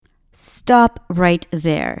Stop right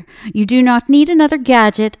there. You do not need another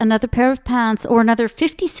gadget, another pair of pants, or another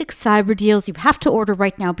 56 cyber deals you have to order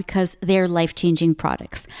right now because they're life-changing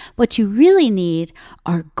products. What you really need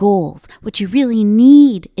are goals. What you really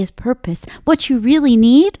need is purpose. What you really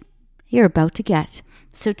need, you're about to get.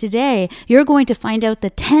 So today, you're going to find out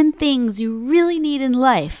the 10 things you really need in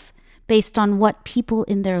life based on what people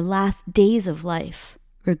in their last days of life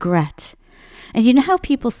regret. And you know how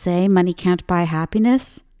people say money can't buy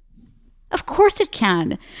happiness? Of course it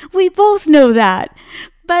can. We both know that.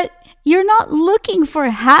 But you're not looking for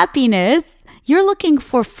happiness. You're looking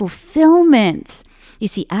for fulfillment. You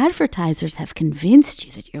see, advertisers have convinced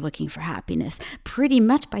you that you're looking for happiness pretty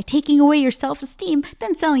much by taking away your self-esteem,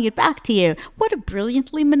 then selling it back to you. What a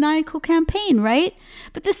brilliantly maniacal campaign, right?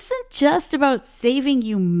 But this isn't just about saving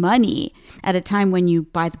you money at a time when you,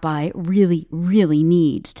 by the by, really, really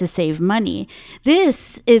need to save money.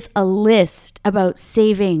 This is a list about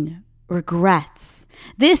saving regrets.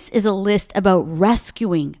 This is a list about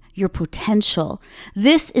rescuing your potential.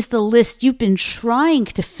 This is the list you've been trying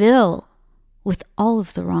to fill with all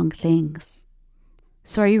of the wrong things.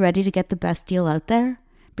 So are you ready to get the best deal out there?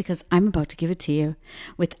 Because I'm about to give it to you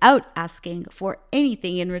without asking for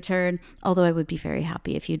anything in return, although I would be very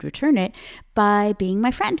happy if you'd return it by being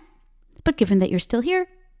my friend. But given that you're still here,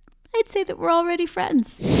 I'd say that we're already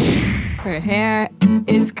friends. Her hair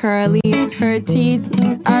is curly, her teeth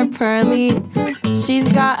are pearly. She's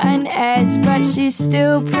got an edge, but she's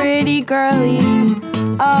still pretty girly.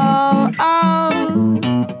 Oh,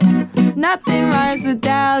 nothing rhymes with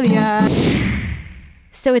Dahlia.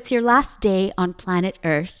 So it's your last day on planet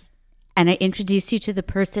Earth, and I introduce you to the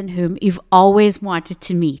person whom you've always wanted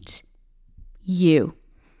to meet. You.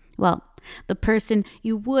 Well, the person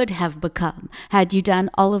you would have become had you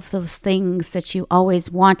done all of those things that you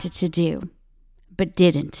always wanted to do, but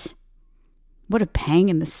didn't. What a pang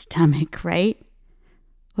in the stomach, right?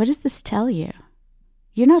 What does this tell you?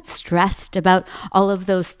 You're not stressed about all of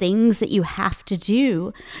those things that you have to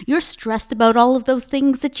do. You're stressed about all of those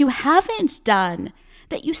things that you haven't done,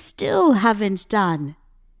 that you still haven't done,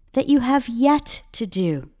 that you have yet to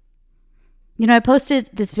do. You know, I posted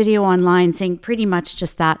this video online saying pretty much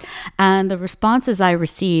just that. And the responses I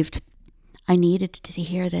received, I needed to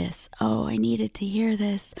hear this. Oh, I needed to hear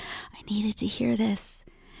this. I needed to hear this.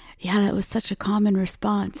 Yeah, that was such a common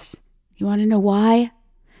response. You want to know why?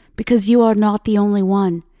 Because you are not the only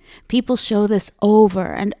one. People show this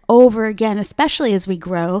over and over again, especially as we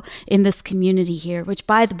grow in this community here, which,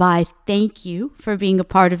 by the by, thank you for being a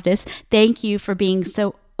part of this. Thank you for being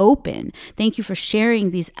so open. Thank you for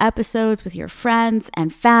sharing these episodes with your friends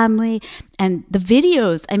and family and the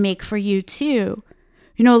videos I make for you too.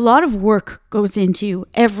 You know, a lot of work goes into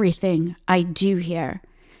everything I do here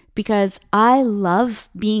because I love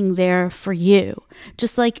being there for you,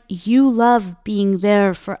 just like you love being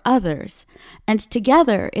there for others. And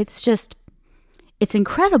together, it's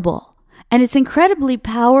incredible. And it's incredibly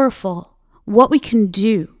powerful what we can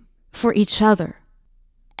do for each other.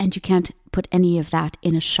 And you can't put any of that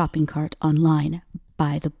in a shopping cart online,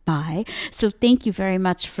 by the by. So thank you very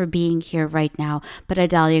much for being here right now. But I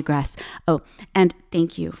digress. Oh, and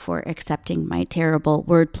thank you for accepting my terrible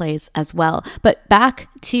word plays as well. But back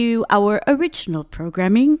to our original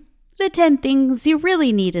programming, the 10 things you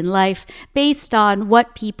really need in life based on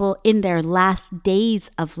what people in their last days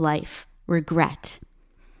of life regret.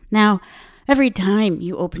 Now, every time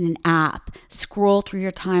you open an app, scroll through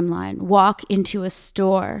your timeline, walk into a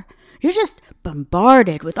store, you're just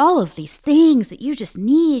bombarded with all of these things that you just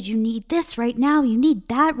need. You need this right now. You need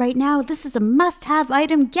that right now. This is a must-have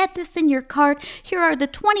item. Get this in your cart. Here are the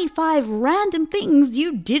 25 random things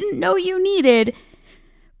you didn't know you needed.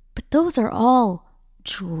 But those are all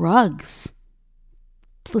drugs.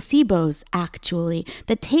 Placebos, actually,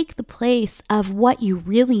 that take the place of what you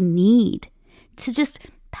really need to just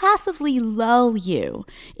passively lull you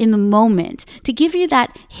in the moment, to give you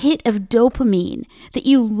that hit of dopamine that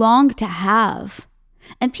you long to have.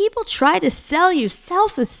 And people try to sell you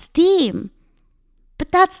self-esteem,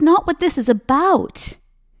 but that's not what this is about.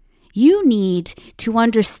 You need to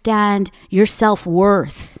understand your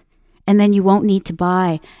self-worth, and then you won't need to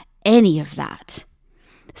buy any of that.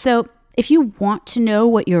 So if you want to know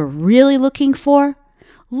what you're really looking for,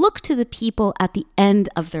 look to the people at the end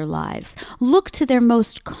of their lives. Look to their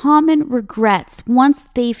most common regrets once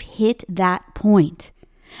they've hit that point.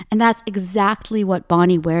 And that's exactly what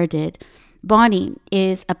Bonnie Ware did. Bonnie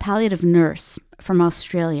is a palliative nurse from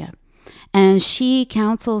Australia, and she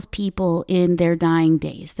counsels people in their dying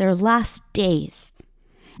days, their last days.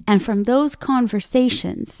 And from those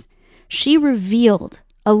conversations, she revealed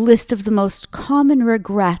a list of the most common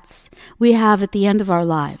regrets we have at the end of our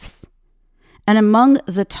lives. And among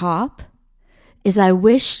the top is I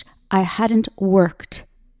wish I hadn't worked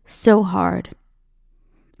so hard.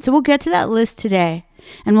 So we'll get to that list today.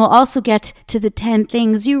 And we'll also get to the 10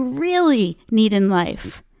 things you really need in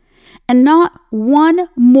life. And not one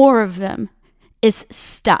more of them is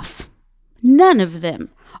stuff. None of them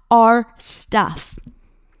are stuff.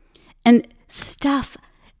 And stuff,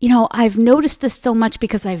 I've noticed this so much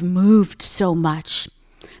because I've moved so much.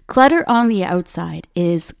 Clutter on the outside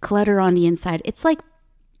is clutter on the inside. It's like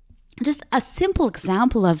just a simple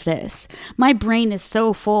example of this. My brain is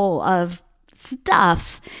so full of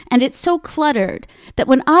stuff and it's so cluttered that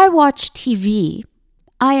when I watch TV,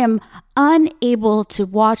 I am unable to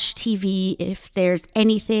watch TV if there's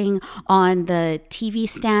anything on the TV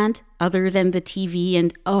stand other than the TV.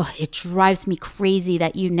 And it drives me crazy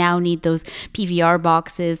that you now need those PVR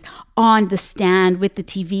boxes on the stand with the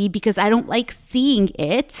TV because I don't like seeing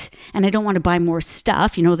it and I don't want to buy more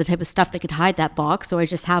stuff, the type of stuff that could hide that box. So I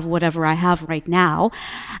just have whatever I have right now.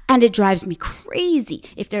 And it drives me crazy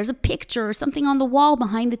if there's a picture or something on the wall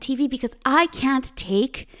behind the TV because I can't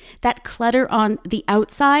take that clutter on the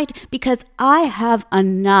outside because I have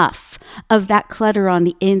enough of that clutter on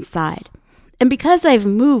the inside. And because I've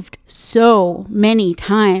moved so many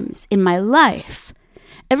times in my life,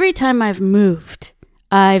 every time I've moved,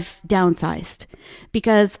 I've downsized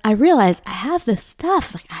because I realize I have this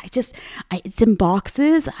stuff. It's in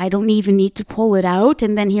boxes. I don't even need to pull it out.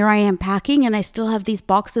 And then here I am packing and I still have these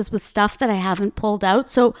boxes with stuff that I haven't pulled out.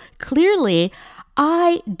 So clearly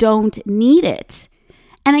I don't need it.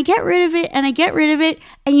 And I get rid of it and I get rid of it.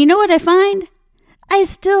 And you know what I find? I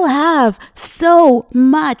still have so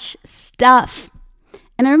much stuff.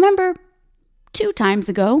 And I remember 2 times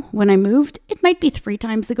ago when I moved, it might be 3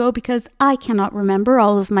 times ago because I cannot remember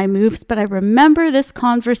all of my moves, but I remember this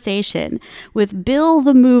conversation with Bill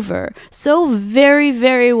the mover so very,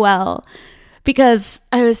 very well because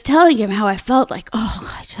I was telling him how I felt like,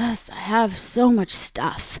 I have so much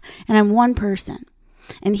stuff and I'm one person.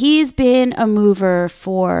 And he's been a mover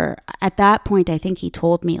for, at that point, I think he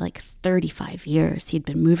told me 35 years he'd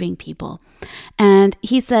been moving people. And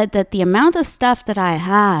he said that the amount of stuff that I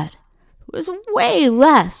had was way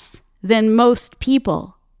less than most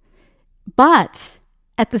people. But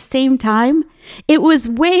at the same time, it was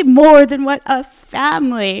way more than what a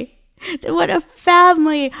family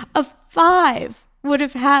of 5 would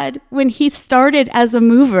have had when he started as a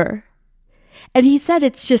mover. And he said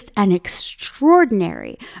it's just an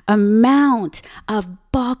extraordinary amount of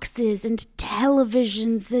boxes and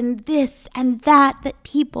televisions and this and that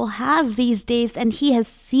people have these days. And he has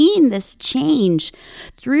seen this change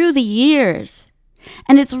through the years.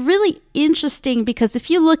 And it's really interesting because if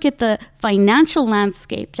you look at the financial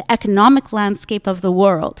landscape, the economic landscape of the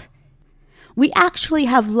world, we actually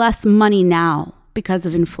have less money now because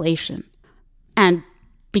of inflation and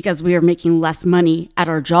because we are making less money at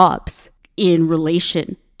our jobs in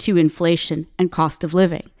relation to inflation and cost of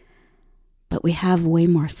living. But we have way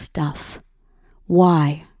more stuff.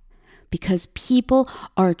 Why? Because people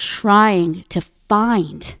are trying to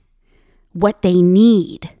find what they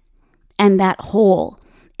need, and that hole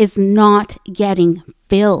is not getting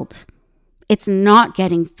filled. It's not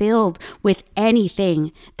getting filled with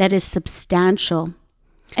anything that is substantial.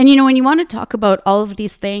 And when you want to talk about all of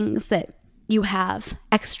these things that you have,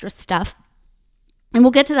 extra stuff, and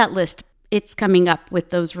we'll get to that list. It's coming up with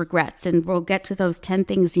those regrets and we'll get to those 10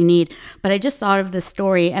 things you need. But I just thought of this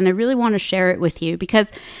story and I really want to share it with you because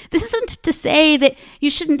this isn't to say that you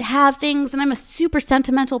shouldn't have things. And I'm a super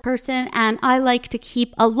sentimental person and I like to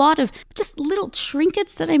keep a lot of just little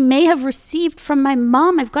trinkets that I may have received from my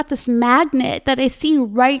mom. I've got this magnet that I see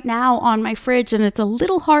right now on my fridge and it's a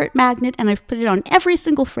little heart magnet and I've put it on every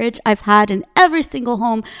single fridge I've had in every single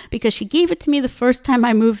home because she gave it to me the first time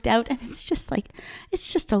I moved out. And it's just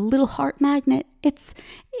a little heart magnet. It's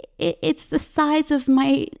the size of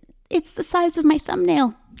my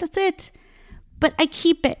thumbnail. That's it. But I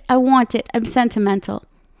keep it. I want it. I'm sentimental.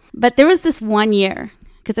 But there was this one year,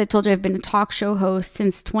 because I told you I've been a talk show host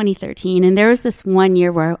since 2013, and there was this one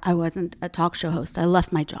year where I wasn't a talk show host. I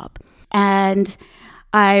left my job. And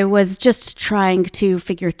I was just trying to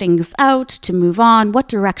figure things out, to move on. What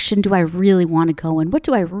direction do I really want to go in? What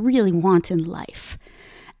do I really want in life?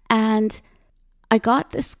 And I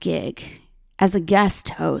got this gig as a guest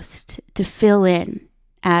host to fill in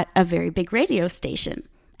at a very big radio station.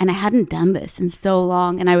 And I hadn't done this in so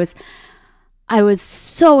long. And I was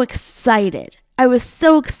so excited. I was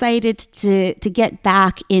so excited to get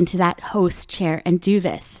back into that host chair and do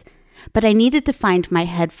this. But I needed to find my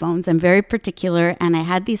headphones. I'm very particular, and I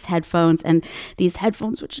had these headphones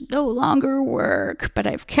which no longer work, but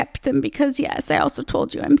I've kept them because, yes, I also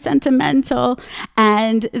told you I'm sentimental.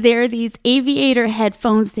 And they're these aviator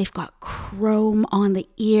headphones. They've got chrome on the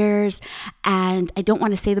ears, and I don't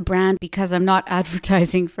want to say the brand because I'm not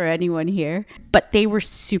advertising for anyone here, but they were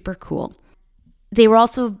super cool. They were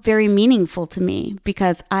also very meaningful to me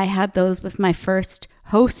because I had those with my first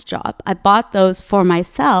host job. I bought those for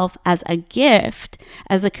myself as a gift,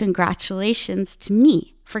 as a congratulations to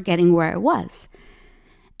me for getting where I was.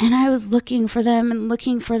 And I was looking for them,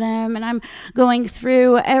 and I'm going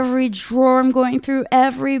through every drawer, I'm going through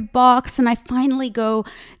every box, and I finally go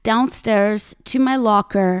downstairs to my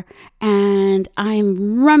locker, and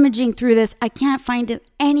I'm rummaging through this. I can't find it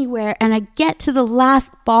anywhere, and I get to the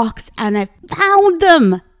last box, and I found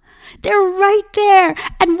them. They're right there.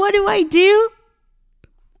 And what do?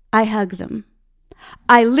 I hug them.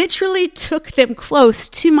 I literally took them close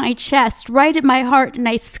to my chest, right at my heart, and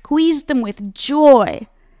I squeezed them with joy.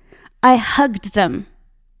 I hugged them.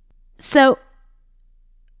 So,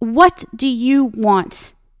 what do you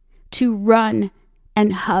want to run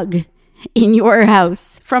and hug in your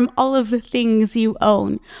house from all of the things you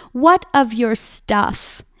own? What of your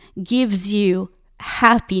stuff gives you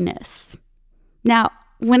happiness? Now,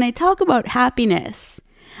 when I talk about happiness,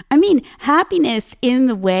 I mean happiness in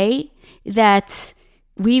the way that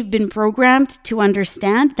we've been programmed to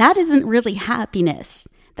understand. That isn't really happiness.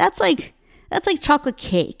 That's like chocolate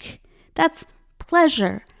cake. That's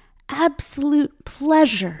pleasure, absolute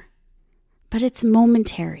pleasure, but it's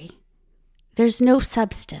momentary. There's no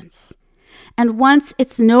substance. And once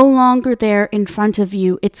it's no longer there in front of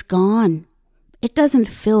you, it's gone. It doesn't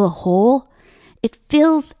fill a hole. It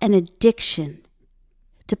fills an addiction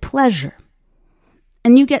to pleasure.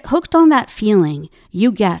 And you get hooked on that feeling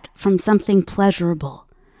you get from something pleasurable.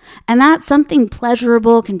 And that something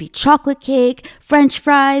pleasurable can be chocolate cake, French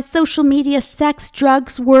fries, social media, sex,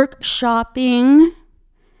 drugs, work, shopping.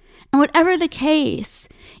 And whatever the case,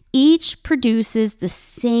 each produces the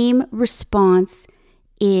same response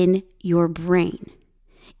in your brain.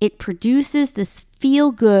 It produces this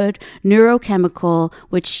feel-good neurochemical,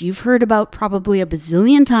 which you've heard about probably a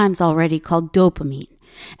bazillion times already, called dopamine.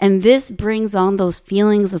 And this brings on those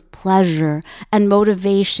feelings of pleasure and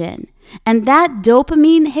motivation. And that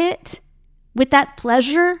dopamine hit with that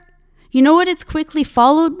pleasure, you know what it's quickly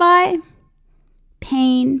followed by?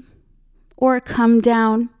 Pain or a come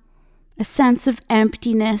down, a sense of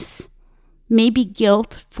emptiness, maybe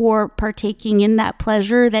guilt for partaking in that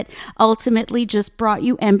pleasure that ultimately just brought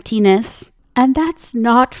you emptiness. And that's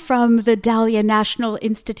not from the Dahlia National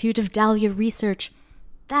Institute of Dahlia Research.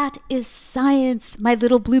 That is science, my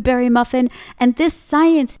little blueberry muffin. And this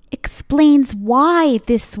science explains why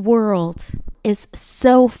this world is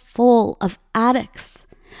so full of addicts.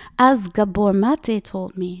 As Gabor Mate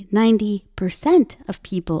told me, 90% of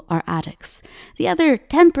people are addicts. The other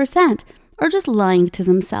 10% are just lying to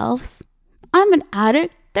themselves. I'm an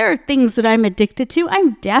addict. There are things that I'm addicted to.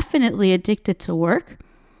 I'm definitely addicted to work.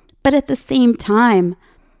 But at the same time,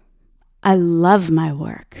 I love my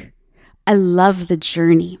work. I love the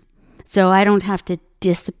journey. So I don't have to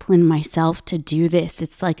discipline myself to do this.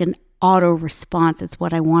 It's like an auto response. It's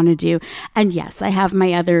what I want to do. And yes, I have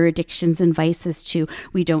my other addictions and vices too.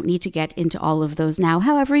 We don't need to get into all of those now.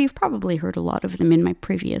 However, you've probably heard a lot of them in my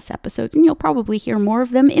previous episodes, and you'll probably hear more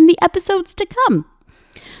of them in the episodes to come.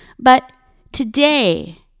 But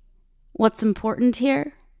today, what's important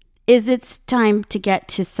here is it's time to get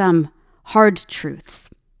to some hard truths.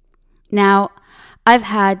 Now, I've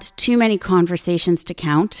had too many conversations to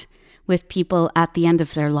count with people at the end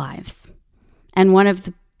of their lives. And one of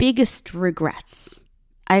the biggest regrets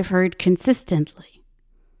I've heard consistently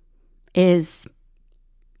is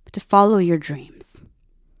to follow your dreams.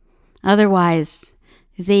 Otherwise,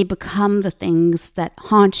 they become the things that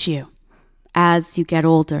haunt you as you get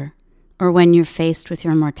older or when you're faced with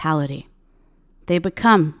your mortality. They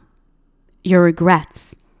become your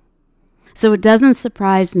regrets. So it doesn't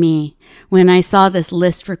surprise me when I saw this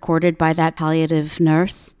list recorded by that palliative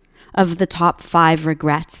nurse of the top 5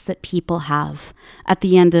 regrets that people have at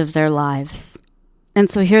the end of their lives. And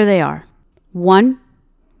so here they are. 1,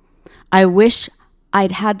 I wish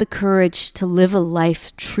I'd had the courage to live a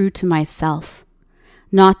life true to myself,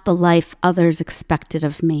 not the life others expected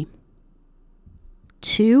of me.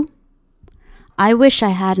 2, I wish I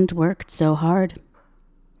hadn't worked so hard.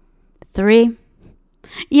 3,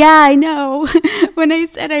 yeah, I know. When I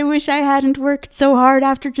said I wish I hadn't worked so hard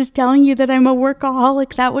after just telling you that I'm a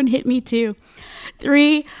workaholic, that one hit me too.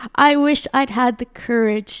 3, I wish I'd had the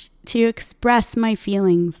courage to express my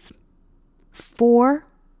feelings. 4,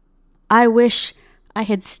 I wish I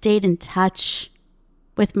had stayed in touch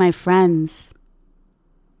with my friends.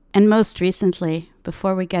 And most recently,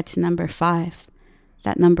 before we get to number 5,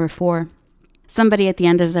 that number 4, somebody at the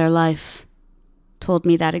end of their life told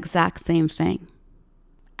me that exact same thing.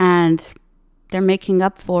 And they're making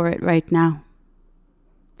up for it right now.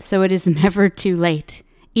 So it is never too late.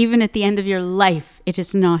 Even at the end of your life, it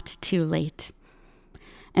is not too late.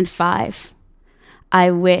 And 5,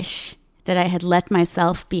 I wish that I had let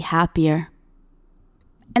myself be happier.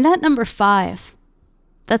 And that number 5,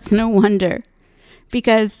 that's no wonder,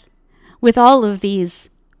 because with all of these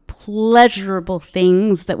pleasurable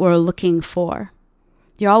things that we're looking for,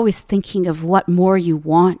 you're always thinking of what more you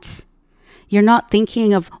want. You're not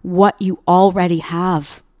thinking of what you already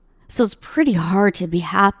have. So it's pretty hard to be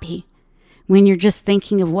happy when you're just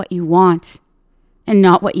thinking of what you want and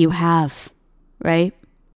not what you have, right?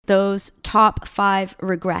 Those top 5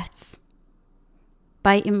 regrets.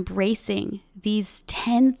 By embracing these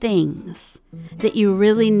 10 things that you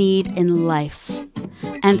really need in life,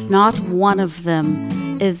 and not one of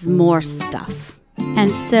them is more stuff. And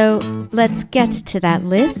so let's get to that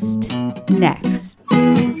list next.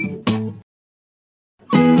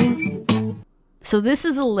 So this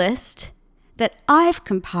is a list that I've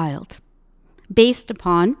compiled based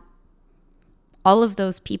upon all of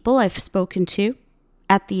those people I've spoken to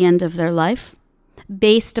at the end of their life,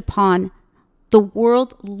 based upon the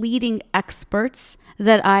world-leading experts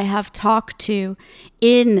that I have talked to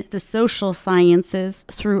in the social sciences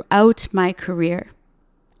throughout my career.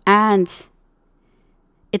 And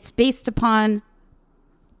it's based upon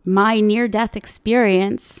my near-death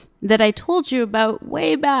experience that I told you about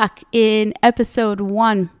way back in episode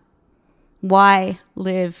 1, Why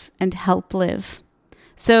Live and Help Live.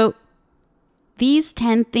 So these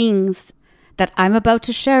 10 things that I'm about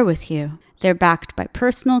to share with you, they're backed by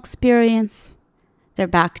personal experience, they're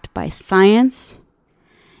backed by science,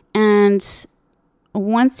 and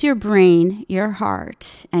once your brain, your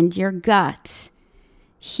heart, and your gut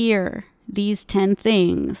hear these 10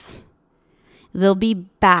 things, they'll be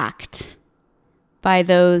backed by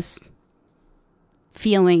those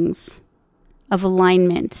feelings of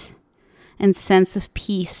alignment and sense of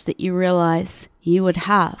peace that you realize you would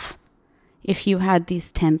have if you had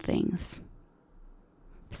these 10 things.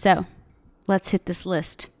 So let's hit this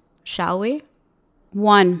list, shall we?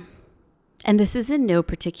 1, and this is in no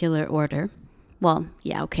particular order. Well,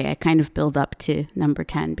 yeah, okay, I kind of build up to number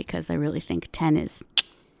 10 because I really think 10 is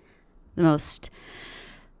the most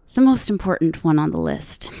important one on the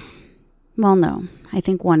list. Well, no, I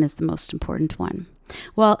think 1 is the most important one.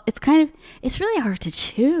 Well, it's really hard to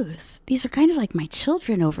choose. These are kind of like my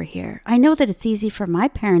children over here. I know that it's easy for my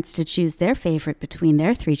parents to choose their favorite between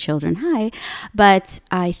their 3 children. Hi. But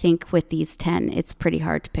I think with these 10, it's pretty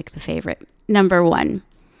hard to pick the favorite. Number 1,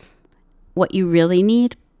 what you really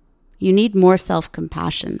need, you need more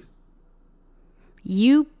self-compassion.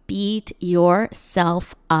 You beat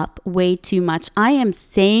yourself up way too much. I am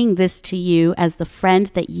saying this to you as the friend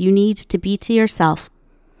that you need to be to yourself.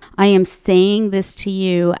 I am saying this to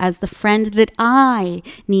you as the friend that I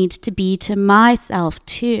need to be to myself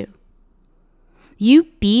too. You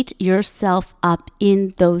beat yourself up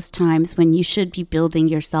in those times when you should be building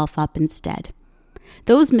yourself up instead.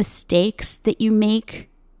 Those mistakes that you make,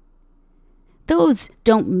 those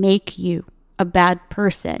don't make you a bad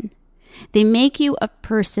person. They make you a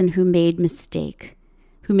person who made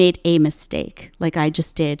a mistake, like I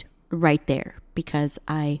just did right there because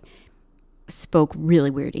I spoke really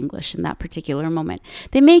weird English in that particular moment.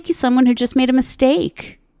 They make you someone who just made a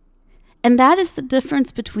mistake. And that is the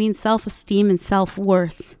difference between self-esteem and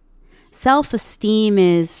self-worth. Self-esteem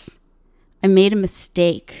is, I made a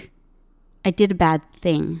mistake. I did a bad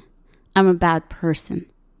thing. I'm a bad person.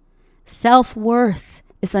 Self-worth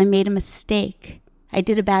is, I made a mistake. I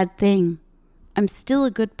did a bad thing. I'm still a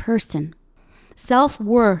good person.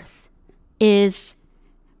 Self-worth is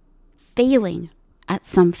failing at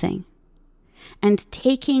something and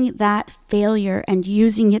taking that failure and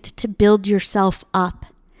using it to build yourself up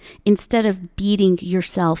instead of beating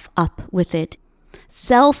yourself up with it.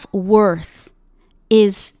 Self-worth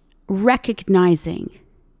is recognizing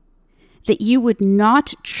that you would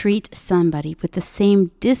not treat somebody with the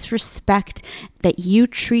same disrespect that you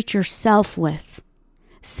treat yourself with.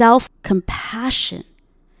 Self-compassion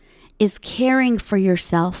is caring for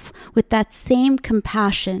yourself with that same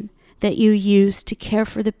compassion that you use to care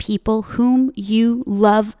for the people whom you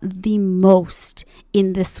love the most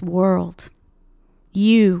in this world.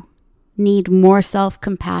 You need more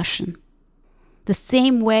self-compassion. The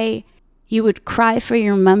same way you would cry for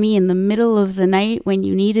your mummy in the middle of the night when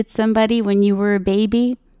you needed somebody when you were a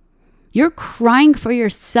baby, You're crying for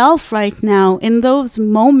yourself right now in those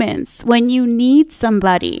moments when you need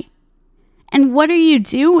somebody. And what are you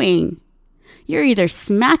doing? You're either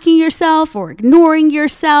smacking yourself or ignoring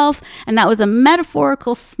yourself. And that was a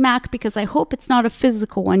metaphorical smack because I hope it's not a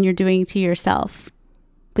physical one you're doing to yourself.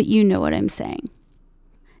 But you know what I'm saying.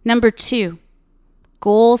 Number 2,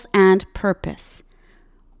 goals and purpose.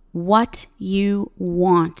 What you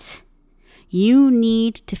want. You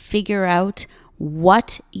need to figure out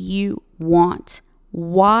what you want,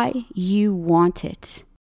 why you want it.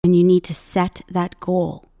 And you need to set that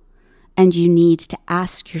goal. And you need to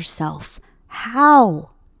ask yourself how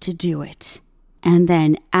to do it. And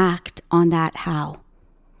then act on that how.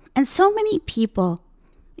 And so many people,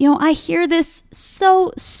 I hear this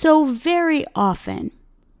so very often.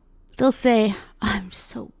 They'll say, I'm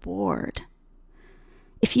so bored.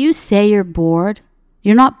 If you say you're bored,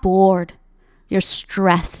 you're not bored. You're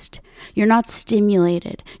stressed. You're not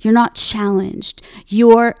stimulated. You're not challenged.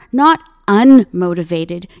 You're not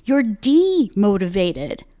unmotivated. You're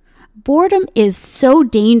demotivated. Boredom is so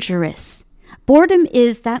dangerous. Boredom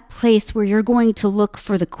is that place where you're going to look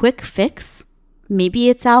for the quick fix. Maybe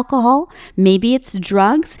it's alcohol. Maybe it's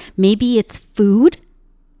drugs. Maybe it's food.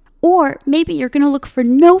 Or maybe you're going to look for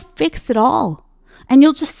no fix at all. And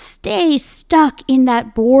you'll just stay stuck in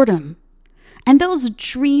that boredom. And those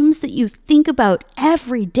dreams that you think about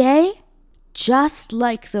every day, just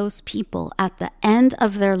like those people at the end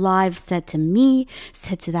of their lives said to me,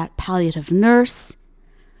 said to that palliative nurse,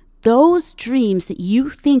 those dreams that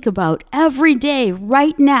you think about every day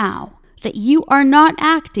right now that you are not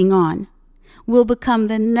acting on will become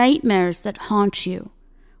the nightmares that haunt you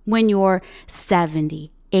when you're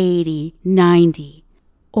 70, 80, 90,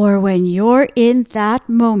 or when you're in that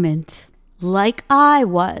moment, like I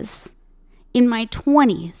was in my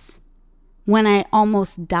 20s when I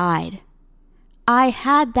almost died. I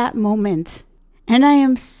had that moment, and I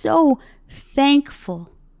am so thankful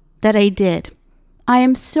that I did. I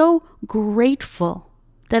am so grateful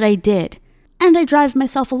that I did. And I drive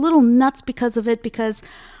myself a little nuts because of it, because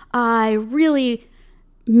I really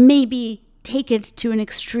maybe take it to an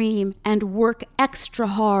extreme and work extra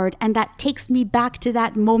hard. And that takes me back to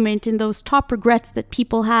that moment in those top regrets that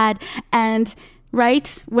people had. And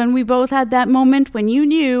right, when we both had that moment when you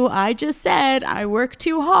knew I just said I work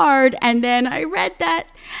too hard, and then I read that,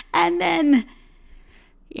 and then,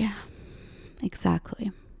 yeah,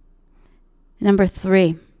 exactly. Number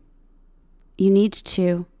 3, you need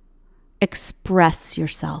to express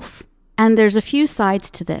yourself. And there's a few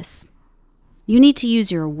sides to this. You need to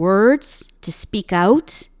use your words to speak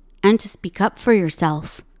out and to speak up for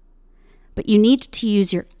yourself. But you need to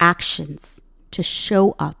use your actions to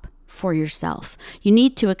show up for yourself. You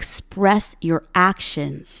need to express your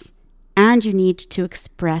actions, and you need to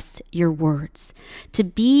express your words. To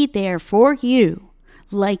be there for you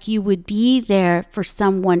like you would be there for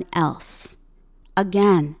someone else.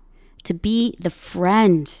 Again, to be the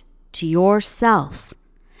friend to yourself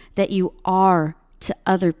that you are to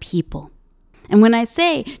other people. And when I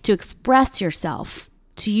say to express yourself,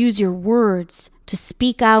 to use your words, to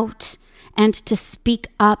speak out, and to speak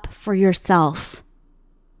up for yourself.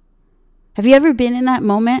 Have you ever been in that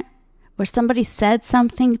moment where somebody said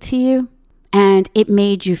something to you and it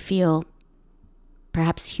made you feel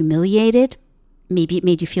perhaps humiliated? Maybe it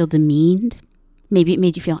made you feel demeaned. Maybe it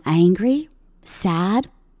made you feel angry, sad.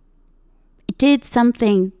 It did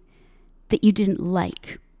something that you didn't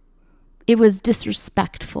like. It was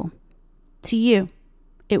disrespectful to you.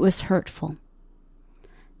 It was hurtful.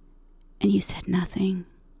 And you said nothing.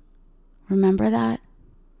 Remember that?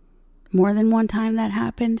 More than one time that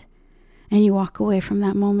happened? And you walk away from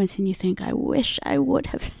that moment and you think, I wish I would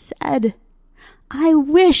have said. I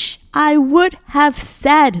wish I would have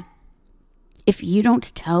said. If you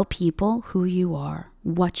don't tell people who you are,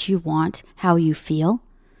 what you want, how you feel,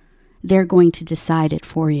 they're going to decide it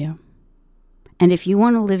for you. And if you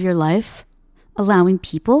want to live your life allowing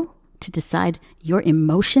people to decide your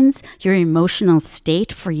emotions, your emotional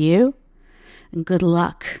state for you, then good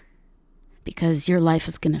luck. Because your life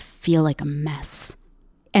is going to feel like a mess.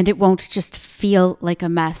 And it won't just feel like a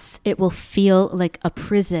mess. It will feel like a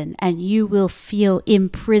prison. And you will feel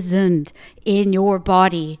imprisoned in your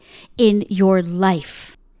body, in your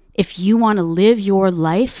life. If you want to live your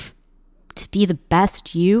life to be the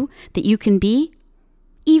best you that you can be,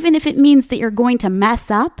 even if it means that you're going to mess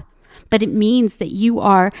up, but it means that you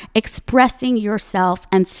are expressing yourself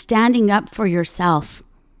and standing up for yourself,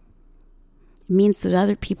 it means that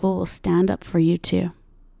other people will stand up for you too.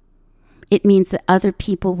 It means that other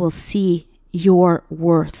people will see your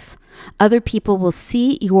worth. Other people will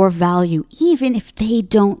see your value. Even if they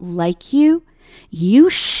don't like you, You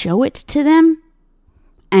show it to them,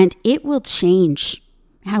 and it will change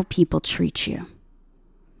how people treat you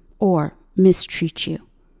or mistreat you,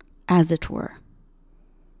 as it were.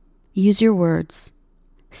 Use your words.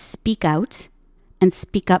 Speak out and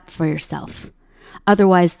speak up for yourself.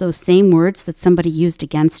 Otherwise, those same words that somebody used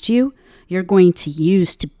against you, you're going to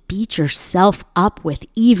use to beat yourself up with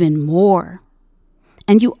even more.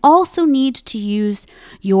 And you also need to use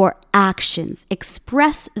your actions.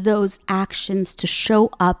 Express those actions to show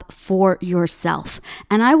up for yourself.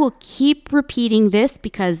 And I will keep repeating this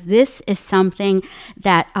because this is something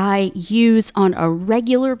that I use on a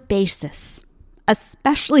regular basis,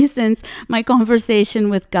 especially since my conversation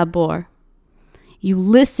with Gabor. You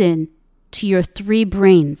listen to your three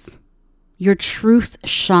brains, your truth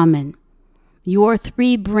shaman, your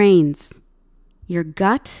three brains, your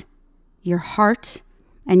gut, your heart,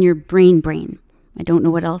 and your brain. I don't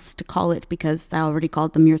know what else to call it because I already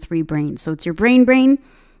called them your three brains. So it's your brain,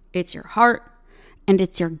 it's your heart, and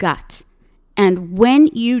it's your gut. And when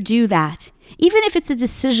you do that, even if it's a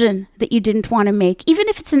decision that you didn't want to make, even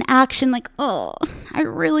if it's an action like, oh, I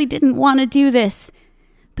really didn't want to do this,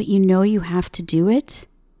 but you know you have to do it,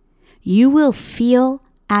 you will feel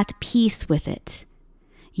at peace with it.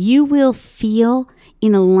 You will feel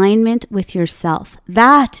in alignment with yourself.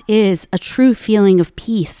 That is a true feeling of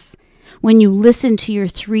peace when you listen to your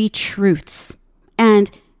three truths. And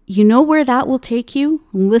you know where that will take you?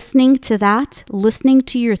 Listening to that, listening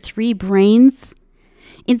to your three brains.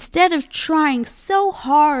 Instead of trying so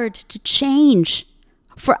hard to change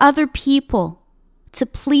for other people, to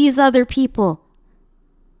please other people,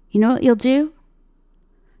 you know what you'll do?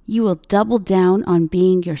 You will double down on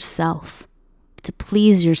being yourself, to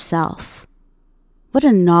please yourself. What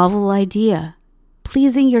a novel idea.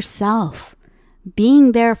 Pleasing yourself.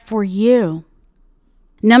 Being there for you.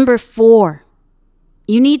 Number 4,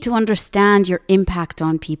 you need to understand your impact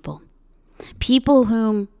on people. People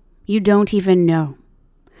whom you don't even know.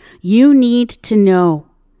 You need to know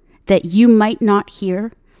that you might not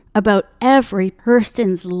hear about every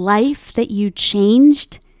person's life that you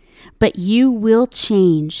changed, but you will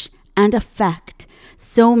change and affect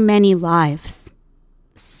so many lives.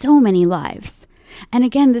 So many lives. And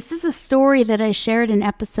again, this is a story that I shared in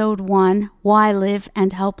episode 1, Why Live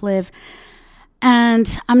and Help Live.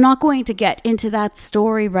 And I'm not going to get into that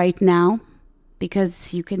story right now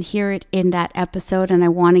because you can hear it in that episode and I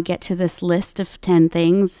want to get to this list of 10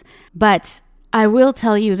 things. But I will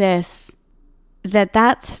tell you this,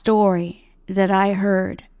 that story that I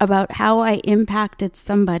heard about how I impacted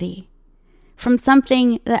somebody from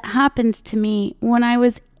something that happened to me when I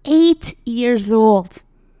was 8 years old,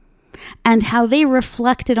 and how they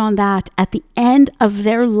reflected on that at the end of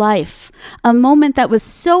their life, a moment that was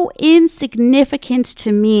so insignificant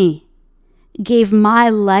to me, gave my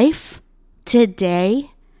life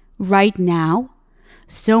today, right now,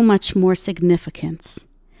 so much more significance,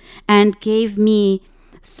 and gave me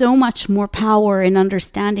so much more power in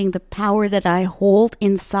understanding the power that I hold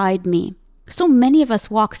inside me. So many of us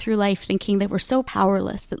walk through life thinking that we're so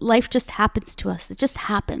powerless, that life just happens to us. It just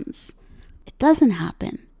happens. It doesn't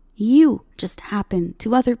happen. You just happen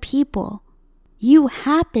to other people. You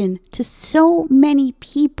happen to so many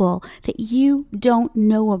people that you don't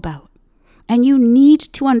know about. And you need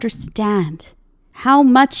to understand how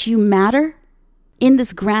much you matter in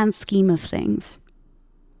this grand scheme of things.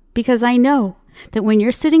 Because I know that when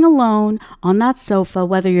you're sitting alone on that sofa,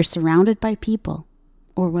 whether you're surrounded by people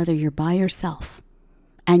or whether you're by yourself,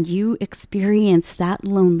 and you experience that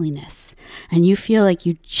loneliness, and you feel like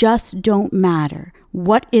you just don't matter,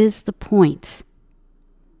 what is the point?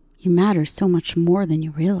 You matter so much more than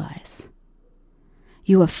you realize.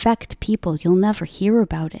 You affect people, you'll never hear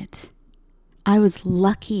about it. I was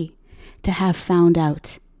lucky to have found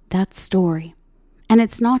out that story. And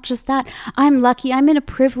it's not just that. I'm lucky. I'm in a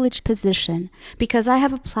privileged position because I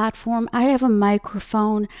have a platform, I have a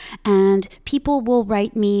microphone, and people will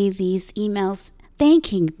write me these emails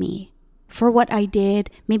thanking me for what I did,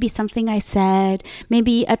 maybe something I said,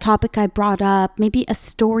 maybe a topic I brought up, maybe a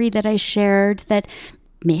story that I shared that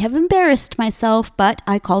may have embarrassed myself, but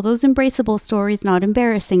I call those embraceable stories, not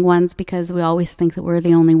embarrassing ones, because we always think that we're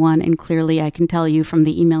the only one, and clearly I can tell you from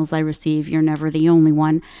the emails I receive, you're never the only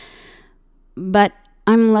one. But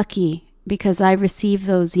I'm lucky because I receive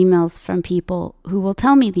those emails from people who will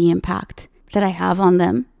tell me the impact that I have on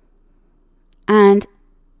them. And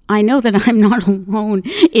I know that I'm not alone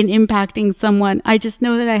in impacting someone. I just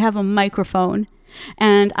know that I have a microphone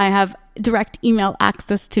and I have direct email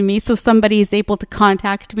access to me. So somebody is able to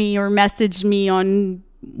contact me or message me on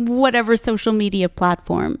whatever social media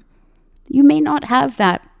platform. You may not have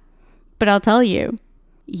that, but I'll tell you,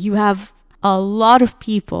 you have a lot of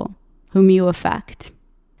people whom you affect.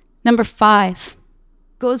 Number 5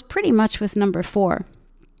 goes pretty much with number 4.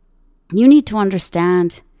 You need to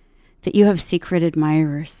understand that you have secret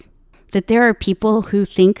admirers, that there are people who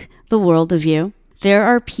think the world of you. There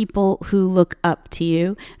are people who look up to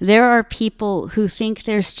you. There are people who think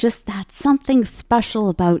there's just that something special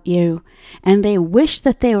about you, and they wish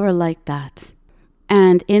that they were like that.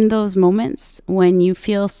 And in those moments when you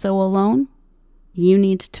feel so alone, you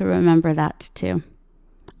need to remember that too.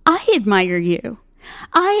 I admire you.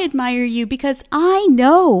 I admire you because I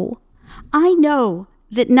know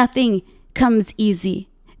that nothing comes easy,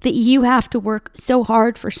 that you have to work so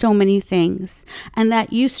hard for so many things, and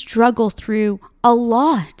that you struggle through a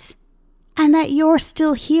lot, and that you're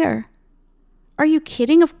still here. Are you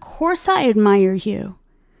kidding? Of course I admire you.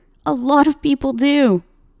 A lot of people do.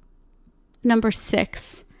 Number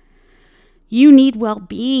 6, you need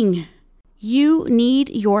well-being. You need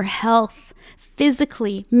your health,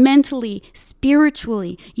 physically, mentally,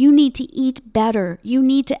 spiritually. You need to eat better. You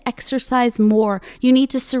need to exercise more. You need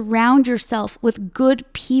to surround yourself with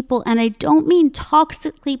good people. And I don't mean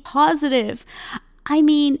toxically positive. I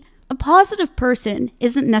mean, a positive person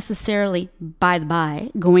isn't necessarily, by the by,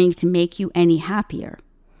 going to make you any happier.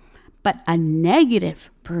 But a negative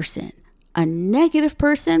person,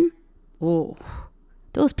 oh,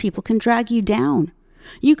 those people can drag you down.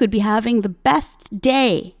 You could be having the best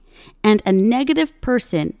day, and a negative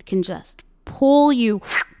person can just pull you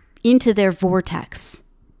into their vortex.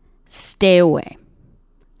 Stay away.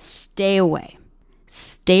 Stay away.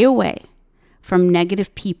 Stay away from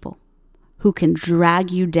negative people who can drag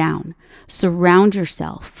you down. Surround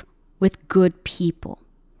yourself with good people.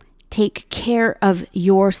 Take care of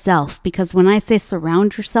yourself, because when I say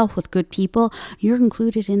surround yourself with good people, you're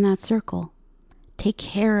included in that circle. Take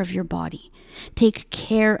care of your body. Take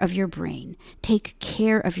care of your brain. Take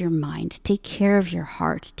care of your mind. Take care of your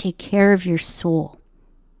heart. Take care of your soul.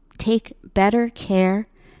 Take better care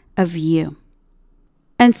of you.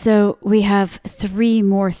 And so we have 3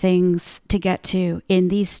 more things to get to in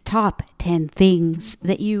these top 10 things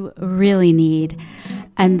that you really need.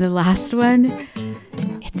 And the last one,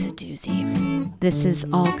 it's a doozy. This is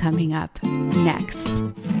all coming up next.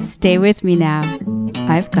 Stay with me now.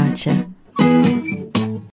 I've got you.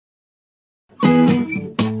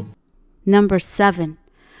 Number 7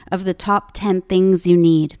 of the top 10 things you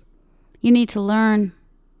need. You need to learn.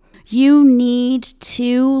 You need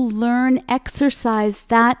to learn, exercise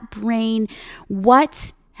that brain.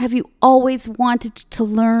 What have you always wanted to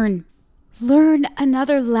learn? Learn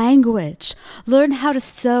another language. Learn how to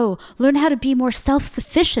sew. Learn how to be more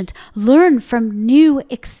self-sufficient. Learn from new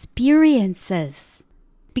experiences.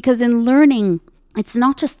 Because in learning, it's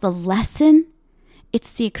not just the lesson,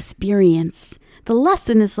 it's the experience. The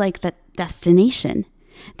lesson is like the destination.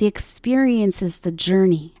 The experience is the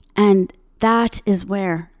journey. And that is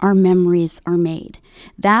where our memories are made.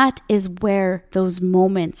 That is where those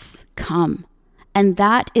moments come. And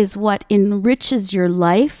that is what enriches your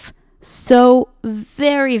life so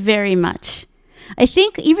very, very much. I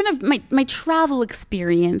think even of my travel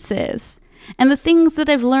experiences and the things that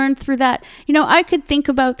I've learned through that, I could think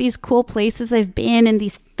about these cool places I've been and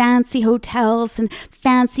these fancy hotels and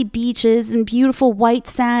fancy beaches and beautiful white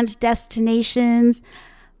sand destinations.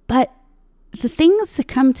 But the things that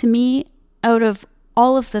come to me out of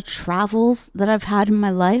all of the travels that I've had in my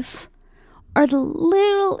life are the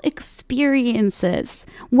little experiences,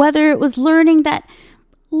 whether it was learning that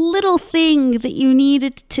little thing that you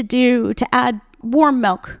needed to do to add warm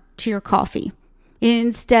milk to your coffee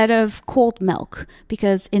instead of cold milk,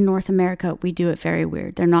 because in North America, we do it very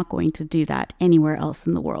weird. They're not going to do that anywhere else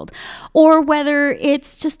in the world. Or whether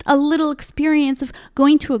it's just a little experience of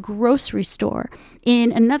going to a grocery store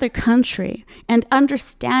in another country and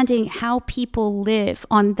understanding how people live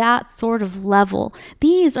on that sort of level.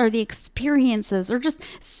 These are the experiences. Or just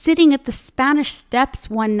sitting at the Spanish Steps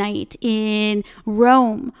one night in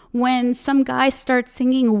Rome when some guy starts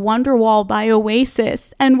singing Wonderwall by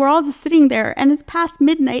Oasis, and we're all just sitting there, and it's past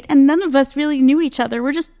midnight and none of us really knew each other.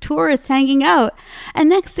 We're just tourists hanging out. And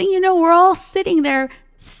next thing you know, we're all sitting there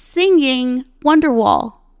singing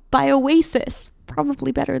Wonderwall by Oasis.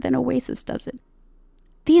 Probably better than Oasis does it.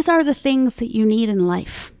 These are the things that you need in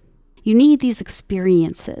life. You need these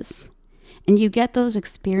experiences. And you get those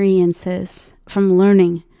experiences from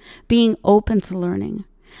learning, being open to learning.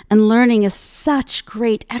 And learning is such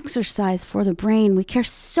great exercise for the brain. We care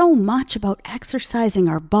so much about exercising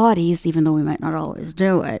our bodies, even though we might not always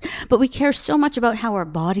do it. But we care so much about how our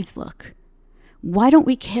bodies look. Why don't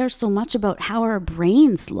we care so much about how our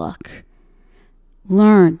brains look?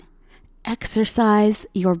 Learn. Exercise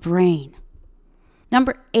your brain.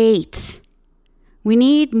 Number 8 We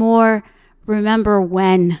need more remember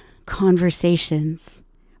when conversations.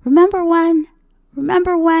 Remember when?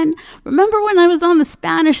 Remember when? Remember when I was on the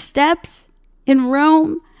Spanish Steps in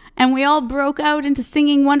Rome and we all broke out into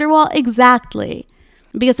singing Wonderwall? Exactly.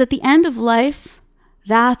 Because at the end of life,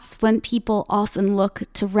 that's when people often look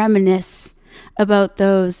to reminisce about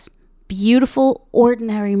those beautiful,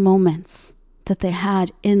 ordinary moments that they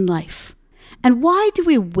had in life. And why do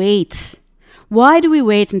we wait? Why do we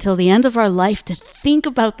wait until the end of our life to think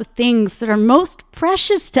about the things that are most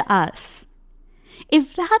precious to us?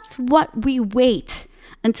 If that's what we wait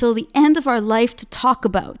until the end of our life to talk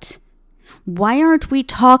about, why aren't we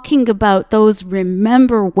talking about those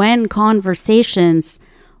remember when conversations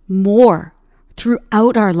more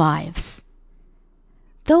throughout our lives?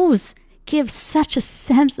 Those give such a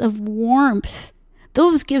sense of warmth.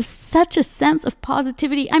 Those give such a sense of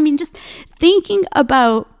positivity. I mean, just thinking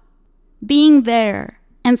about being there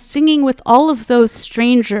and singing with all of those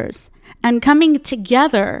strangers and coming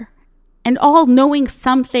together and all knowing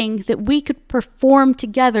something that we could perform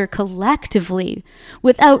together collectively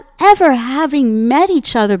without ever having met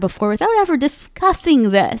each other before, without ever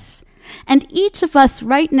discussing this. And each of us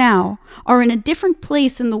right now are in a different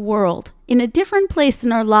place in the world, in a different place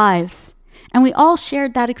in our lives, and we all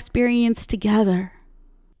shared that experience together.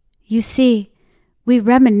 You see, we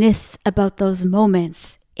reminisce about those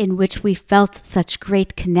moments in which we felt such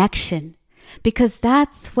great connection, because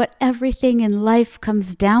that's what everything in life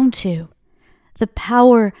comes down to, the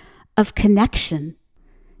power of connection.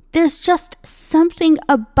 There's just something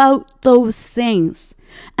about those things.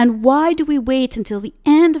 And why do we wait until the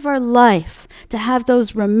end of our life to have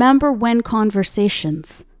those remember when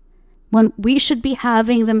conversations, when we should be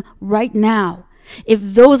having them right now, if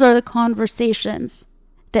those are the conversations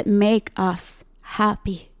that make us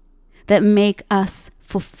happy, that make us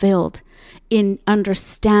fulfilled in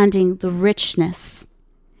understanding the richness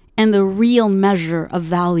and the real measure of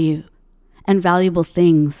value and valuable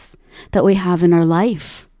things that we have in our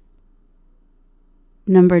life.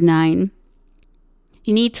 Number 9,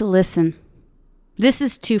 you need to listen. This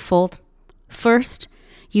is twofold. First,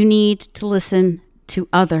 you need to listen to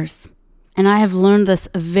others. And I have learned this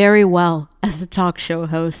very well as a talk show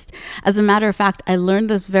host. As a matter of fact, I learned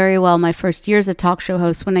this very well my first year as a talk show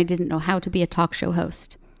host when I didn't know how to be a talk show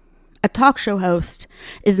host. A talk show host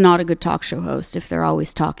is not a good talk show host if they're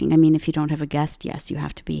always talking. I mean, if you don't have a guest, yes, you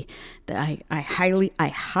have to be. I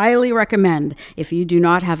highly recommend, if you do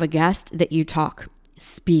not have a guest, that you talk,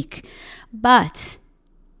 speak. But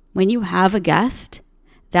when you have a guest,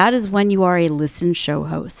 that is when you are a listen show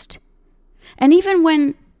host. And even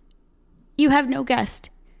when you have no guest,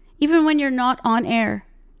 even when you're not on air,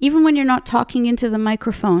 even when you're not talking into the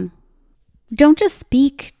microphone, don't just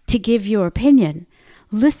speak to give your opinion.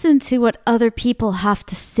 Listen to what other people have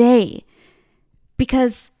to say,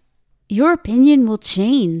 because your opinion will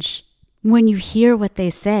change when you hear what they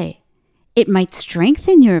say. It might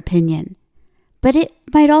strengthen your opinion, but it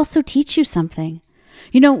might also teach you something.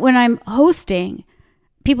 You know, when I'm hosting,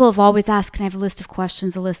 people have always asked, can I have a list of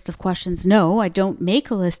questions? No, I don't make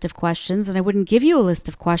a list of questions, and I wouldn't give you a list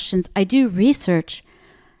of questions. I do research,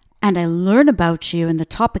 and I learn about you and the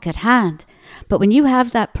topic at hand. But when you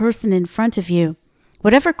have that person in front of you,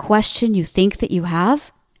 whatever question you think that you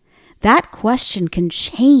have, that question can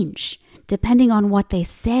change depending on what they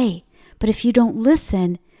say. But if you don't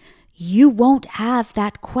listen, you won't have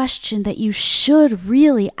that question that you should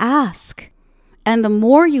really ask. And the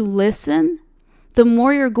more you listen, the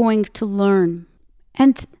more you're going to learn.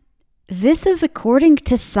 And this is according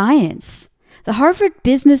to science. The Harvard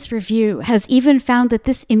Business Review has even found that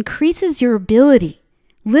this increases your ability,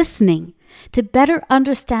 listening, to better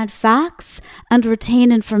understand facts and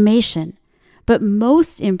retain information. But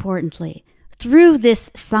most importantly, through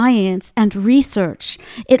this science and research,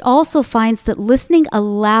 it also finds that listening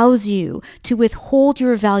allows you to withhold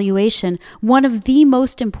your evaluation, one of the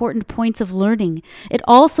most important points of learning. It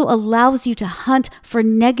also allows you to hunt for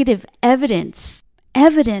negative evidence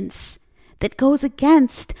that goes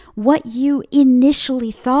against what you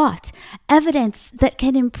initially thought, evidence that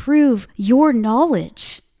can improve your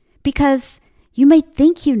knowledge. Because you might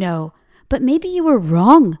think you know, but maybe you were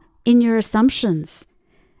wrong in your assumptions.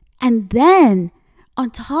 And then,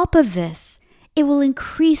 on top of this, it will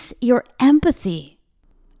increase your empathy.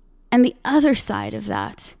 And the other side of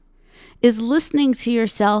that is listening to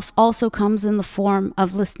yourself also comes in the form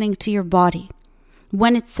of listening to your body.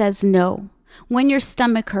 When it says no, when your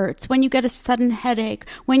stomach hurts, when you get a sudden headache,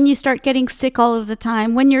 when you start getting sick all of the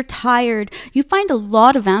time, when you're tired, you find a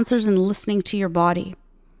lot of answers in listening to your body.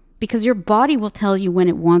 Because your body will tell you when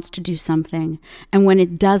it wants to do something and when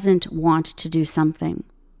it doesn't want to do something.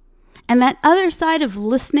 And that other side of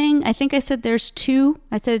listening, I think I said there's two.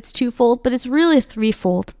 I said it's twofold, but it's really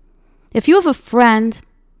threefold. If you have a friend,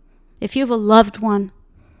 if you have a loved one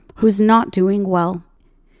who's not doing well,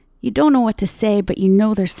 you don't know what to say, but you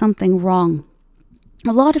know there's something wrong.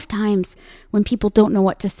 A lot of times when people don't know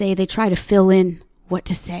what to say, they try to fill in what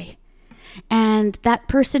to say. And that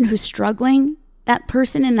person who's struggling, that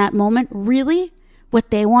person in that moment, really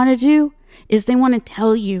what they want to do is they want to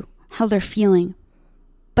tell you how they're feeling.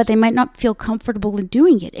 But they might not feel comfortable in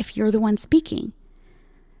doing it if you're the one speaking.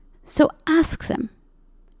 So ask them,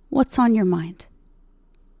 what's on your mind?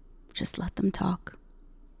 Just let them talk.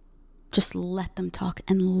 Just let them talk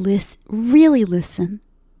and really listen.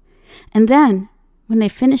 And then when they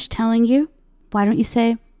finish telling you, why don't you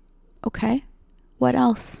say, okay, what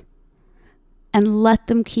else? And let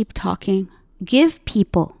them keep talking. Give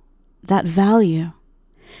people that value.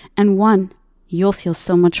 And one, you'll feel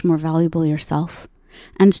so much more valuable yourself.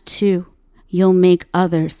 And two, you'll make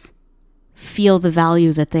others feel the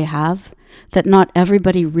value that they have, that not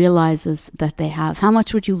everybody realizes that they have. How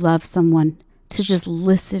much would you love someone to just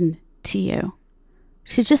listen to you?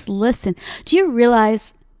 To just listen. Do you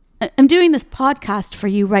realize I'm doing this podcast for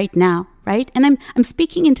you right now, right? And I'm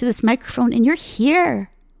speaking into this microphone and you're here.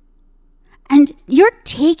 And you're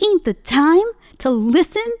taking the time to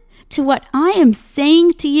listen to what I am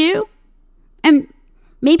saying to you. And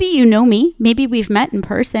maybe you know me. Maybe we've met in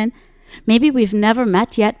person. Maybe we've never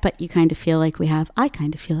met yet, but you kind of feel like we have. I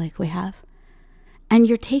kind of feel like we have. And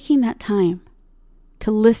you're taking that time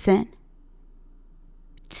to listen.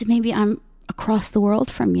 So maybe I'm across the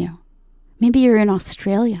world from you. Maybe you're in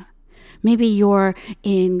Australia. Maybe you're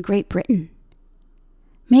in Great Britain.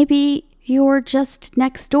 Maybe you're just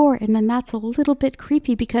next door, and then that's a little bit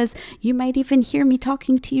creepy because you might even hear me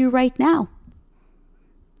talking to you right now.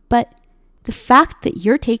 But the fact that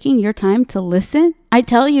you're taking your time to listen, I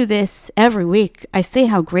tell you this every week. I say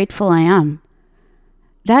how grateful I am.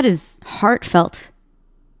 That is heartfelt.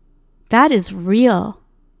 That is real.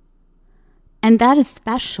 And that is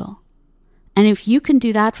special. And if you can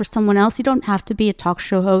do that for someone else, you don't have to be a talk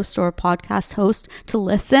show host or a podcast host to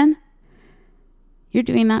listen. You're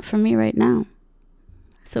doing that for me right now.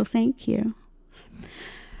 So thank you.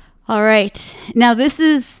 All right. Now this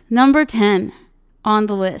is number 10 on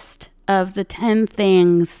the list of the 10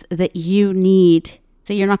 things that you need,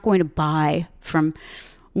 that you're not going to buy from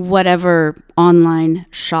whatever online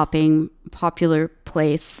shopping popular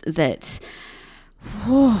place that,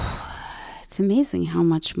 it's amazing how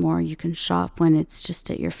much more you can shop when it's just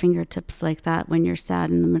at your fingertips like that when you're sad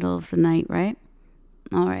in the middle of the night, right?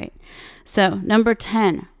 All right. So number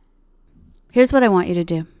 10, here's what I want you to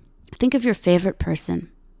do. Think of your favorite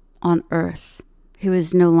person on earth who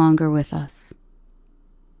is no longer with us.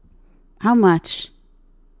 How much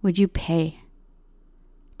would you pay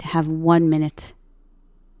to have 1 minute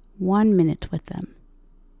with them?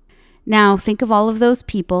 Now think of all of those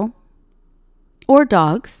people or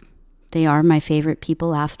dogs. They are my favorite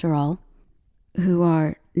people after all, who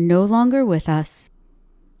are no longer with us,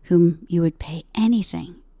 whom you would pay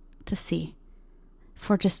anything to see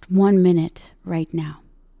for just 1 minute right now.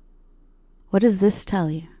 What does this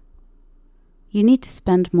tell you? You need to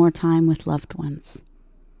spend more time with loved ones.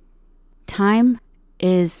 Time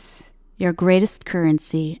is your greatest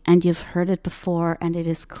currency, and you've heard it before, and it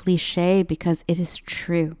is cliche because it is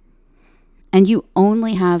true. And you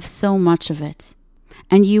only have so much of it,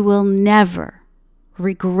 and you will never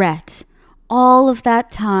regret all of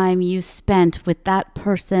that time you spent with that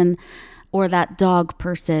person or that dog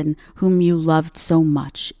person whom you loved so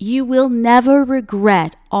much. You will never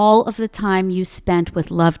regret all of the time you spent with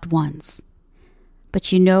loved ones.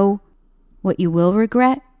 But you know what you will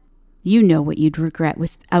regret? You know what you'd regret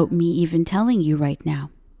without me even telling you right now.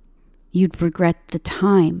 You'd regret the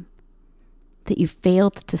time that you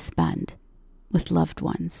failed to spend with loved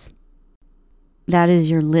ones. That is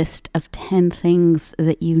your list of 10 things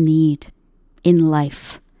that you need in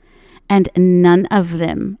life. And none of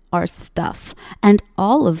them are stuff. And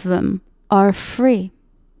all of them are free.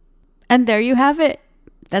 And there you have it.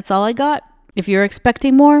 That's all I got. If you're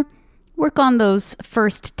expecting more, work on those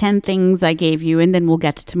first 10 things I gave you, and then we'll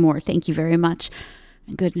get to more. Thank you very much.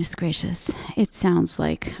 Goodness gracious. It sounds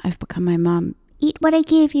like I've become my mom. Eat what I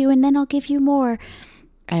gave you, and then I'll give you more.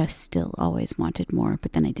 I still always wanted more,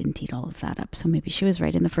 but then I didn't eat all of that up. So maybe she was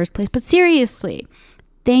right in the first place. But seriously,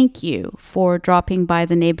 thank you for dropping by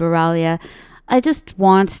the Neighboralia. I just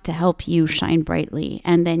want to help you shine brightly,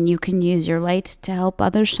 and then you can use your light to help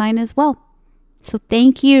others shine as well. So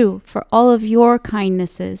thank you for all of your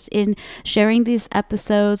kindnesses in sharing these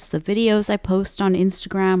episodes, the videos I post on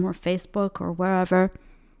Instagram or Facebook or wherever.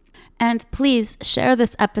 And please share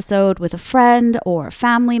this episode with a friend or a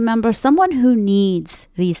family member, someone who needs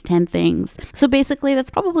these 10 things. So basically, that's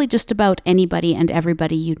probably just about anybody and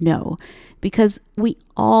everybody you know, because we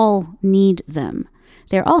all need them.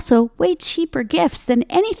 They're also way cheaper gifts than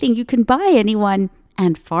anything you can buy anyone,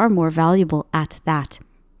 and far more valuable at that.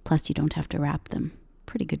 Plus, you don't have to wrap them.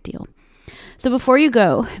 Pretty good deal. So before you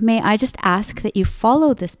go, may I just ask that you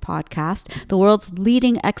follow this podcast? The world's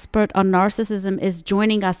leading expert on narcissism is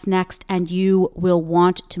joining us next, and you will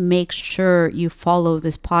want to make sure you follow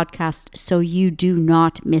this podcast so you do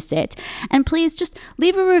not miss it. And please just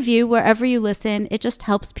leave a review wherever you listen. It just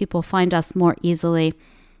helps people find us more easily.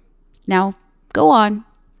 Now, go on.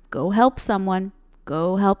 Go help someone.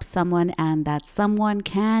 Go help someone, and that someone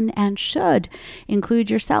can and should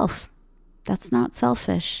include yourself. That's not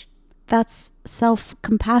selfish. That's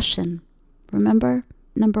self-compassion. Remember,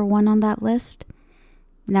 number 1 on that list?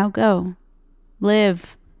 Now go,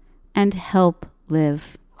 live, and help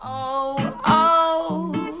live. Oh,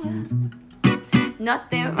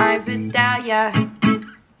 nothing rhymes without ya.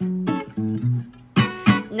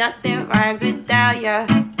 Nothing rhymes without ya.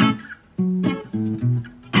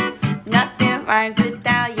 Nothing rhymes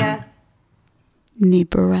without ya.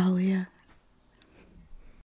 Niberalia.